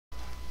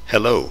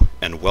Hello,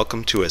 and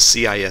welcome to a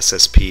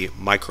Cissp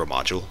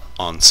micromodule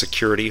on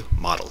security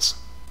models.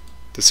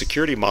 The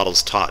security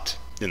models taught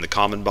in the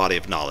common body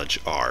of knowledge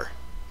are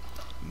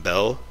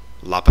Bell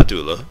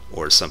Lapadula,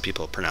 or some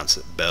people pronounce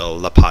it Bell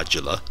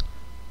Lapadula,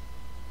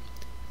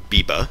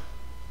 Biba,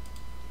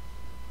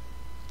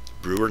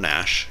 Brewer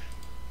Nash,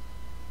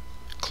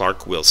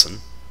 Clark Wilson,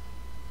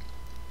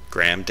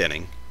 Graham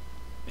Denning,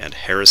 and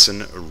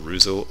Harrison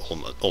Russo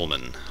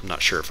Ullman. I'm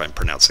not sure if I'm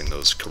pronouncing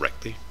those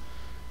correctly.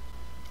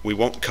 We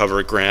won't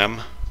cover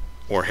Graham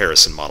or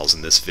Harrison models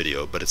in this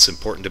video, but it's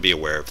important to be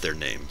aware of their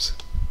names.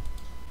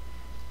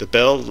 The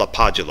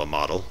Bell-Lapadula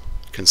model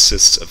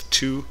consists of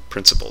two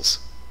principles.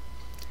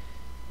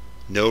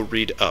 No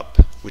read up,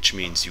 which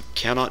means you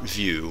cannot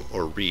view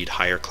or read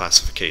higher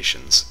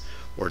classifications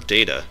or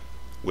data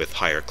with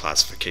higher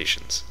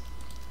classifications.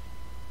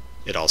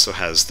 It also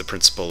has the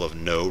principle of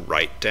no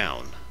write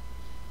down,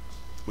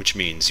 which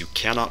means you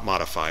cannot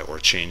modify or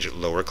change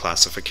lower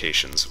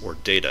classifications or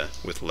data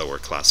with lower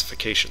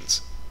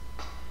classifications.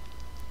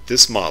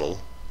 This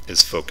model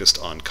is focused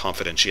on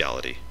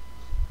confidentiality.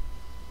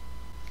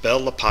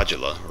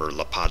 Bell-Lapadula, or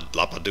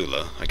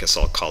Lapadula, I guess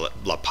I'll call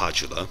it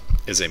Lapadula,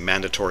 is a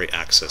mandatory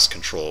access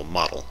control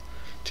model.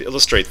 To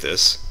illustrate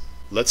this,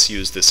 let's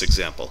use this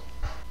example.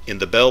 In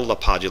the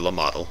Bell-Lapadula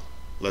model,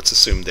 let's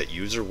assume that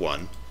user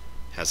 1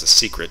 has a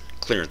secret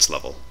clearance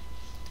level.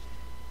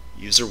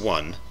 User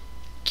 1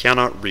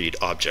 cannot read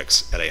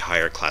objects at a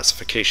higher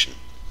classification,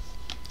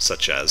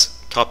 such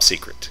as top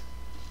secret.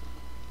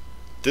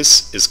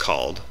 This is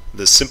called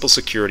the simple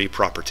security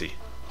property.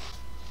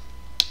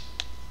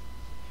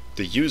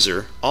 The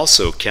user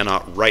also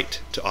cannot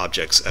write to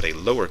objects at a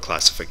lower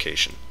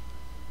classification,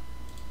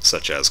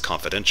 such as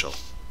confidential.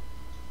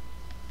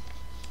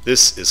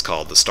 This is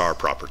called the star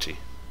property.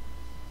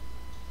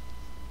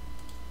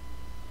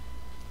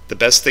 The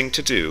best thing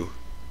to do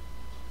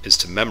is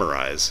to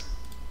memorize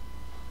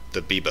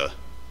the Biba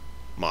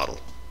model,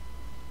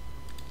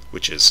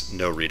 which is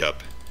no read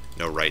up,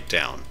 no write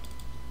down.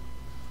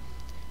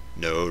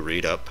 No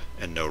read up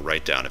and no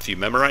write down. If you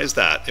memorize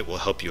that, it will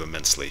help you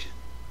immensely.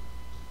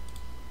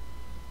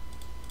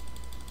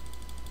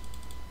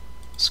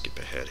 Skip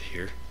ahead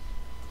here.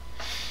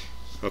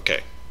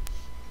 Okay.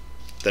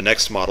 The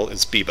next model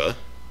is Biba.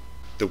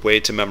 The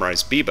way to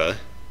memorize Biba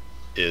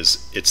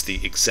is it's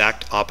the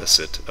exact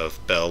opposite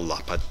of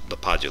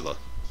Bell-Lapadula,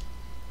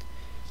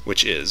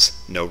 which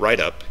is no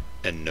write up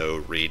and no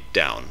read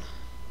down.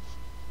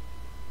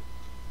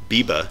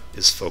 Biba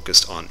is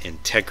focused on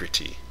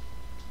integrity.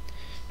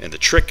 And the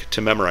trick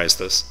to memorize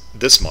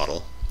this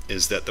model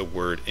is that the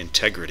word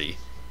integrity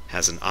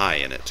has an I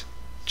in it,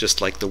 just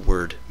like the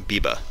word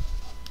Biba.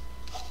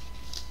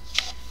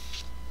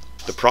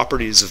 The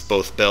properties of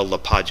both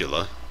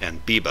Bell-Lapadula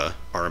and Biba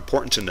are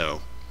important to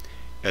know,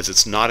 as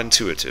it's not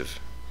intuitive,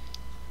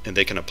 and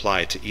they can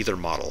apply to either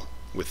model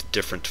with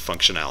different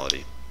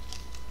functionality.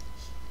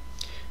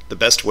 The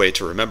best way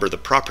to remember the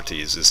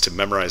properties is to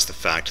memorize the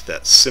fact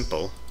that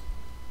simple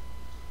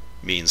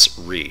means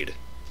read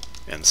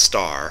and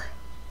star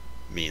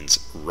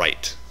means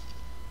write.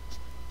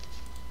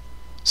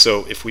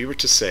 So if we were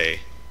to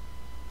say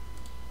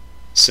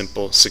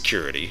simple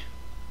security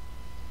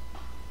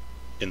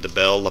in the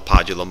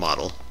Bell-Lapadula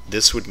model,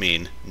 this would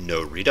mean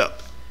no read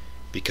up,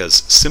 because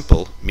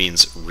simple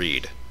means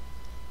read.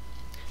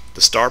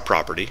 The star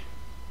property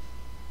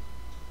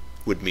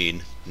would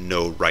mean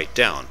no write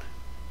down,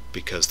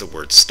 because the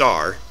word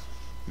star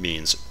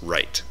means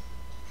write.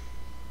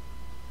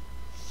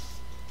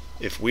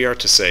 If we are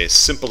to say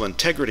simple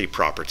integrity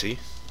property,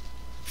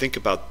 think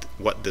about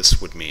what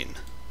this would mean.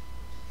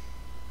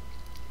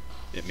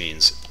 It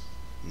means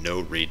no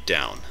read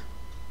down.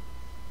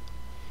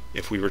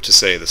 If we were to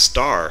say the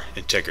star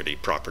integrity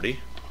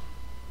property,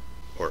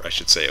 or I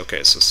should say,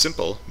 okay, so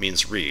simple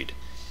means read,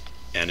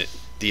 and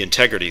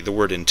the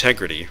word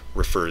integrity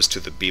refers to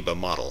the Biba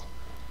model.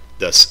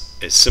 Thus,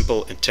 a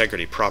simple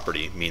integrity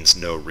property means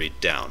no read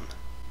down.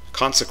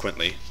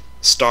 Consequently,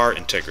 star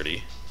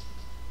integrity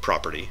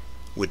property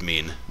would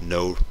mean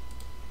no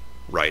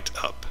write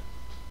up.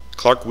 The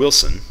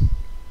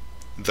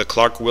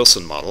Clark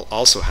Wilson model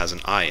also has an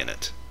I in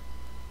it.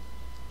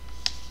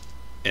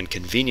 And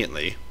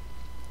conveniently,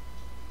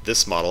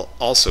 this model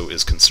also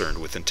is concerned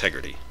with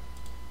integrity.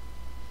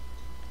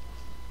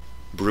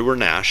 Brewer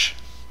Nash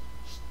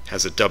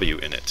has a W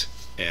in it,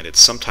 and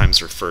it's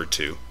sometimes referred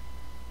to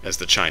as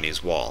the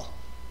Chinese wall,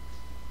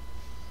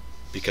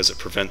 because it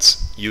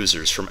prevents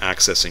users from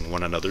accessing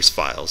one another's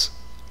files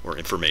or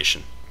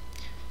information.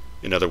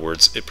 In other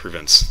words, it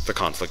prevents the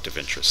conflict of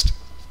interest.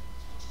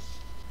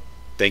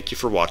 Thank you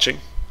for watching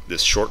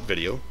this short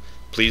video.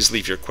 Please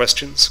leave your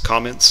questions,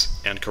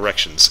 comments, and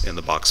corrections in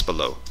the box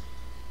below.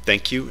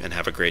 Thank you and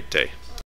have a great day.